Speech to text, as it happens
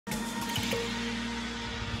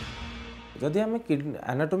जदि आम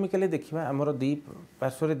एनाटोमिकली देखा आमर दी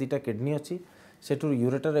पार्श्व दुईटा किडनी अच्छी सेठू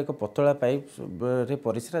यूरेटर एक पतला पाइप रे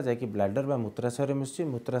परिस्रा जाकि ब्लाडर बा मूत्राशय मिसुची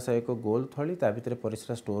मूत्राशय एक गोल थली ता भितर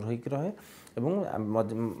परिस्रा स्टोर होइक रहे एवं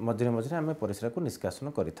मझे मझे आम परिस्रा को निष्कासन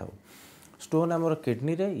करि थाउ। स्टोन आमर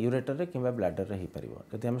किडनी रे यूरेटर रे किंबा ब्लाडर रे हो पार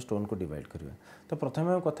जदि आम स्टोन को डिवाइड करवा। तो प्रथम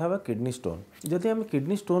आम कथा बा किडनी स्टोन। जदि आम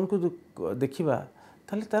किडनी स्टोन को देखा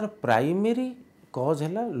ताले तार प्राइमरी कज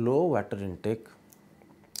है लो वाटर इनटेक,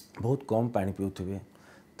 बहुत कम पानी पिउथिबे।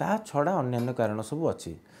 ता छड़ा अन्य कारण सब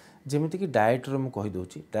अच्छी जमीक कि डाएट्र मुझे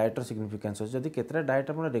कहीदे डाएट्र सिग्निफिकेन्स अच्छे जदि केतटा डाएट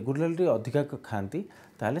आप रेगुलाली अधिका खाती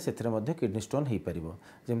ताहले सेथिरे मध्य किडनी स्टोन हो पार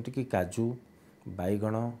जमीक कि काजू,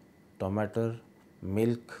 बैगण, टमाटर,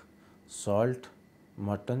 milk, salt,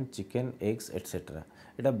 mutton, chicken, eggs etcetera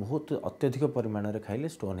यहाँ बहुत अत्यधिक परिमाण में खाइले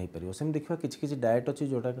स्टोन हो पार। सेम देखा किसी डाएट अच्छी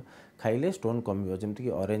जोटा खाइले स्टोन कम जमीक कि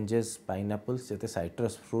ऑरेंजेस, पाइनएप्पल्स जैसे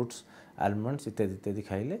साइट्रस फ्रूट्स, आलमंड्स इत्यादि इत्यादि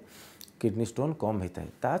खाइले किडनी स्टोन कम होता है।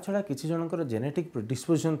 ता छड़ा किसी जनकर जेनेटिक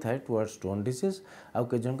प्रिडिस्पोजिशन थाए टुवर्ड स्टोन डिसीज आउ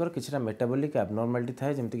कई जनकर किसी मेटाबॉलिक एब्नॉर्मालिटी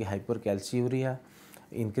थाए जमीक hyper कैल्सीयूरिया,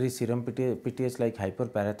 increase serum PTH like hyper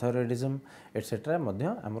parathyroidism etcetera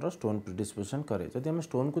आमर स्टोन प्रिडिस्पोजिशन करे। जदि आम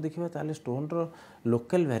स्टोन को देखा ताले स्टोन रो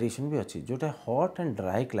लोकल वेरिएशन भी अच्छी जोटा हॉट एंड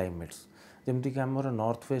ड्राई क्लाइमेट्स जमीक आमर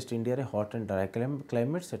नॉर्थ वेस्ट इंडिया रे हॉट एंड ड्राई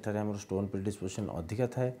क्लाइमेट सेठारे आमर स्टोन प्रिडिस्पोजिशन अधिका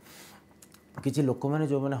थाए। किसी लोक मैंने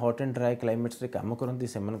जो मैंने हॉट एंड ड्राई क्लाइमेट्स रे काम करती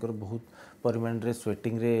से बहुत परिमाण रे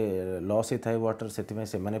स्वेटिंग रे लॉस होता है वाटर से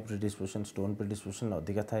प्रिडिस्पोजिशन स्टोन प्रिडिस्पोजिशन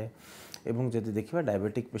अधिका थाए। एवं जदि देखा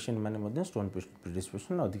डायबिटिक पेशेंट मैंने स्टोन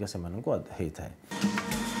प्रिडिस्पोजिशन अधिका से होता है।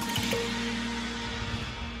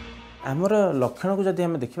 आमर लक्षण को जदि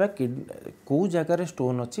आम देखा कौ जगार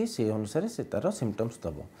स्टोन अच्छी से अनुसार से तार सिम्पटम्स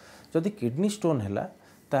दब। जदि किडनी स्टोन है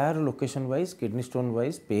तार location wise kidney stone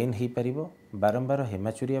wise pen हो पार, बारंबार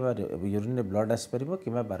हेमाचुरिया यूरिन रे ब्लड आसपार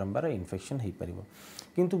कि बारंबार इन्फेक्शन हो पार।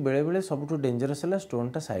 किंतु बेले बेले सबुठ डेंजरस है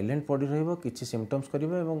स्टोनटा साइलेंट पड़ी रही सिम्पटम्स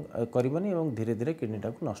करनी धीरे धीरे किडनीटा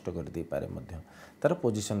को नष्ट कर दे पारे तार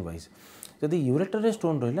पोजिशन वाइज। जदि यूरेटर रे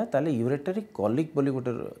स्टोन रहा ताले यूरेटरी कॉलिक बोली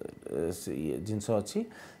गोटे जिनस अच्छी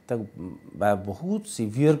बहुत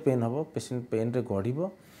सीवियर पेन हम पेशेंट पेन रे गढ़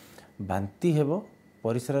बांती हेब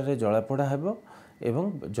परिस्रा रे जलापोड़ा हेब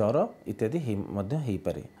एवं ज्वर इत्यादि हो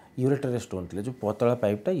पारे। यूरेटर स्टोन थिले जो पतला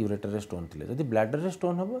पाइपटा यूरेटर स्टोन थिले जदि ब्लाडर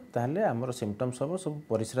स्टोन हम ताहले आमर सिम्पटम्स हम सब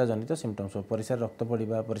परिस्रा जनित सिम्पटम्स हम परिस्रा रक्त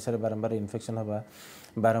पड़ा परिस्रा बारंबार इन्फेक्शन हवा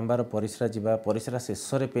बारंबार परिस्रा जावा परिस्रा शेष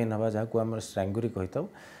पेन हवा जहाँ को आम स्ट्रांगुरी कही था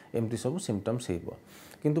एमती सब सिम्पटम्स हो।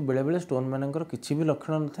 किंतु बेले बेले स्टोन मानकर किसी भी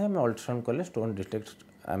लक्षण न था आम अल्ट्रासाउंड कले स्टोन डिटेक्ट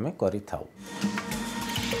आम करि थाउ।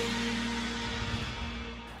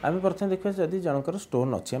 आम प्रथम देखा जदि जनकर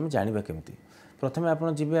स्टोन अच्छी आम जाना केमती प्रथम आप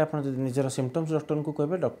जी आप निजर सिम्पटम्स डॉक्टर को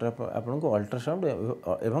कहे डॉक्टर आपको अल्ट्रासाउंड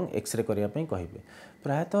एवं एक्सरे करने कहे।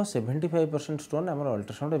 प्रायतः 75% स्टोन आम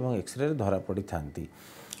अल्ट्रासाउंड एवं एक्सरे धरा पड़ी था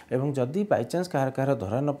एवं जदि बाई चान्स कह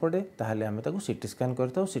धरा न पड़े ताहले आम सीटी स्कैन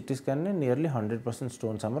करता सीटी स्कैन में नियरली 100%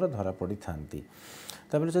 स्टोन्स आम धरा पड़ी था।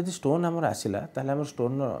 जदि स्टोन आमर आसला ताहले आम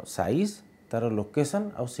स्टोन साइज तार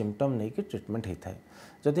लोकेशन आउ सिम्पटम नहीं कि ट्रीटमेंट होता है।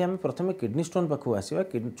 जदि आम प्रथम किडनी स्टोन पाखक आसवा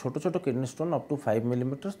छोट छोट kidney stone up to 5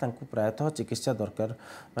 millimetre प्रायतः चिकित्सा दरकार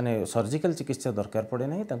माने सर्जिकल चिकित्सा दरकार पड़े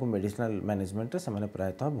ना मेडिसिनल मैनेजमेंट से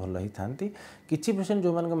प्रायतः भल ही था। किसी पेशेंट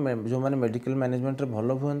जो मैंने मेडिकल मैनेजमेंट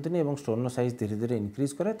भल हुए स्टोन साइज धीरे धीरे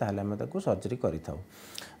इनक्रीज करे ताहले आम सर्जरी करिथाउ।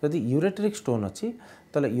 जदि यूरेट्रिक स्टोन अच्छी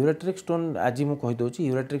तो यूरेट्रिक स्टोन आज मुझे कहीदे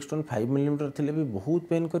यूरेट्रिक स्टोन 5 मिलीमीटर थी भी बहुत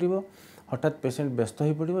पेन करिवो हठात पेशेंट व्यस्त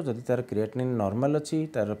हो पड़ो जदि तार क्रिएटिनिन नॉर्मल अच्छी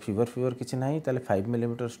तार फीवर किसी ना ताले 5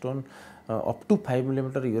 millimetre stone up to 5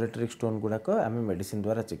 millimetre ureteric stone गुड़ाक आम मेडिसिन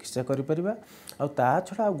द्वारा चिकित्सा करा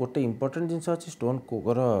छड़ा गोटे इंपोर्टेंट जिनस अच्छी स्टोन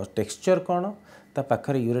टेक्सचर कौन ता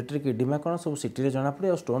पाखरे यूरेट्रिक इडिमा कौन सब सिटी जना पड़े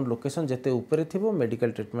और स्टोन लोकेशन जिते ऊपर थी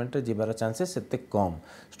मेडिकल ट्रीटमेंट जीवार चांसेस से कम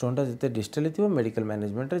स्टोनटा जिते डिस्टली थी मेडिकल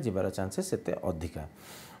मैनेजमेंट जीवार चांसेस से अधिका।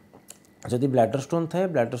 जदि ब्लैडर स्टोन थाए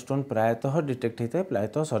ब्लैडर स्टोन प्रायतः डिटेक्ट होता है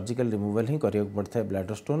प्रायतः सर्जिकल रिमूवल ही करिया पड़ता है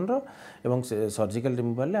ब्लैडर स्टोन रो एवं सर्जिकल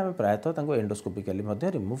रिमूवल आम प्रायतः एंडोस्कोपिकली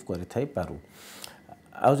रिमूव कर पारू।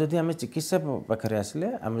 आउ जदि आम चिकित्सा पाखे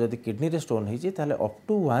आसिले आम जदि किडनी रे स्टोन होती अप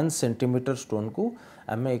टू 1 सेंटीमीटर स्टोन को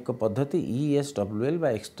आम एक पद्धति ESWL बा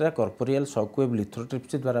एक्सट्रा कॉर्पोरियल शॉकवेव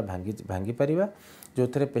लिथोट्रिप्सी द्वारा भांगी पारिबा जो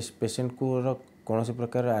थे पेशेंट को कौन से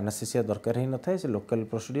प्रकार एनास्थेसिया दरकार ही न था से लोकल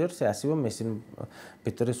प्रोसीडियर से आसो मेसीन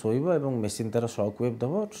भितर शोब और मेसीन तार शॉकवेव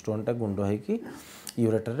दब स्टोनटा गुंड होगी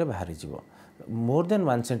यूरेटर रे बाहरी जीवो। मोर देन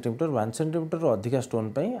 1 सेंटीमीटर अधिका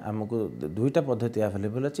स्टोन पाई आमको दुईटा पद्धति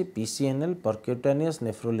अवेलेबल अच्छी PCNL परक्यूटानियस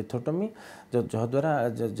नेफ्रोलिथोटोमी जद्वारा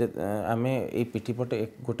आम ये पिठीपटे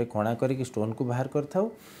गोटे कणा करके स्टोन को बाहर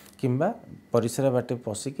कर किंबा परिसरा बाटे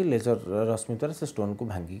पशिकी लेजर रश्मि द्वारा से स्टोन को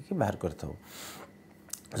भांगिकी बाहर कर।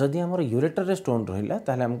 जदि आम यूरेटर रे स्टोन रहा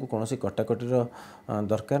ताहले हमको कौन कटाकटीर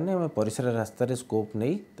दरकार नहीं आम परिसर रास्तार स्कोप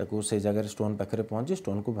नहीं ताकू से जगह स्टोन पाखे पहुँची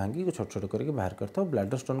स्टोन को भांगी छोट छोट करके बाहर करता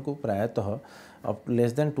ब्लाडर स्टोन को प्रायतः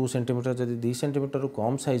लेस दैन 2 सेंटीमीटर जब 2 सेंटीमीटर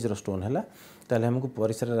कम साइज्र स्टोन है ताहले हमको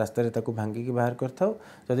परिसर रास्तार ताकू भांगी बाहर करता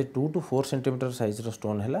जदि 2 to 4 सेंटीमीटर साइज्र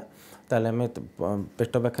स्टोन है ताहले आम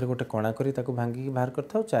पेट पाखे गोटे कणा करी ताकू भांगी बाहर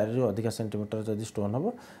करता 4 ରୁ अधिक सेंटीमीटर जदि स्टोन हम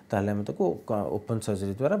ताहले आम ताकू ओपन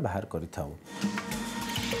सर्जरी द्वारा बाहर करता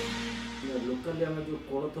लोकली हम जो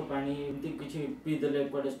कोलथ पानी एमती किछि पी देले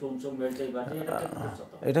कोडे स्टोन सब मेल्ट जाई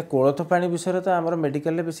बाटे एटा कोलथ पानी विषय तो आमर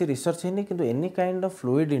मेडिकल रे बेसी रिसर्च हैनी किंतु any kind of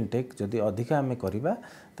fluid intake जदि अधिका आम करबा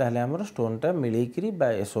ताहले आमर स्टोनटा मिलेकरी बा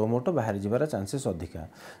एसोमोटो बाहर जिबार चांसेस अधिका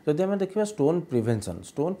जदि आम देखिबा स्टोन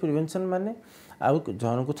प्रिवेंशन माने आउ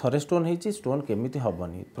जन को थरे स्टोन होती स्टोन केमिति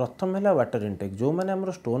हेनी प्रथम है वाटर इनटेक जो मैंने आम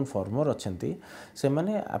स्टोन फर्मर अच्छा से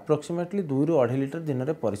मैंने अप्रोक्सीमेटली 2 ରୁ 2.5 लिटर दिन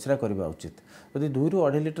में परिस्रा करवा उचित जदि 2 ରୁ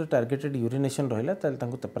 2.5 लिटर टार्गेटेड यूरिनेशन रहा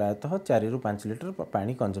प्रायतः 4 ରୁ 5 लिटर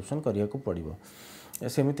पानी कंजप्शन करने को पड़ो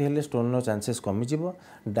सेमती हेल्ले स्टोन चांसेस कमिज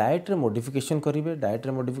डाएट रे मॉडिफिकेशन करेंगे डाएट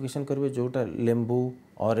रे मॉडिफिकेशन करेंगे जोटा लेंबू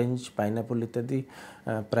ऑरेंज पाइनएप्पल इत्यादि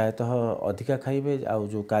प्रायतः अधिका खाइबे आउ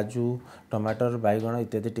जो काजू टमाटर बैगण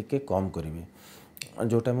इत्यादि टिके कम करेंगे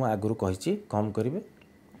जोटा मुझे आगुरी कही कम करेंगे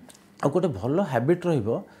आ गोटे भल हैबिट रही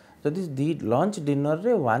लंच डिनर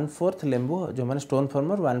रे 1/4 लेंबू जो मैंने स्टोन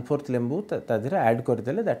फॉर्मर 1/4 लेंबू तादेह ऐड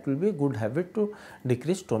करदे that will be good habit to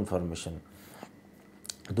decrease stone formation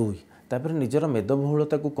 2 तापर निजर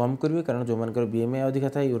मेदबहुलता को कम करेंगे कारण जो मानकर बीएमआई अधिका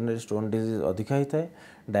था यूरिनरी स्टोन डिजीज अधिका होता है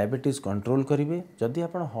डायबिटीज कंट्रोल करेंगे जदि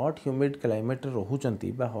आप hot humid climate रोचंती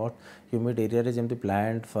hot humid area रे जमती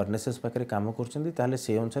प्लांट फर्नेसेस पाखे काम कर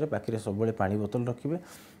से अनुसार पाखे सब पानी बोतल रखिए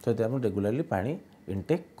जदि आप रेगुलाली पानी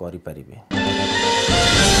इनटेक करें।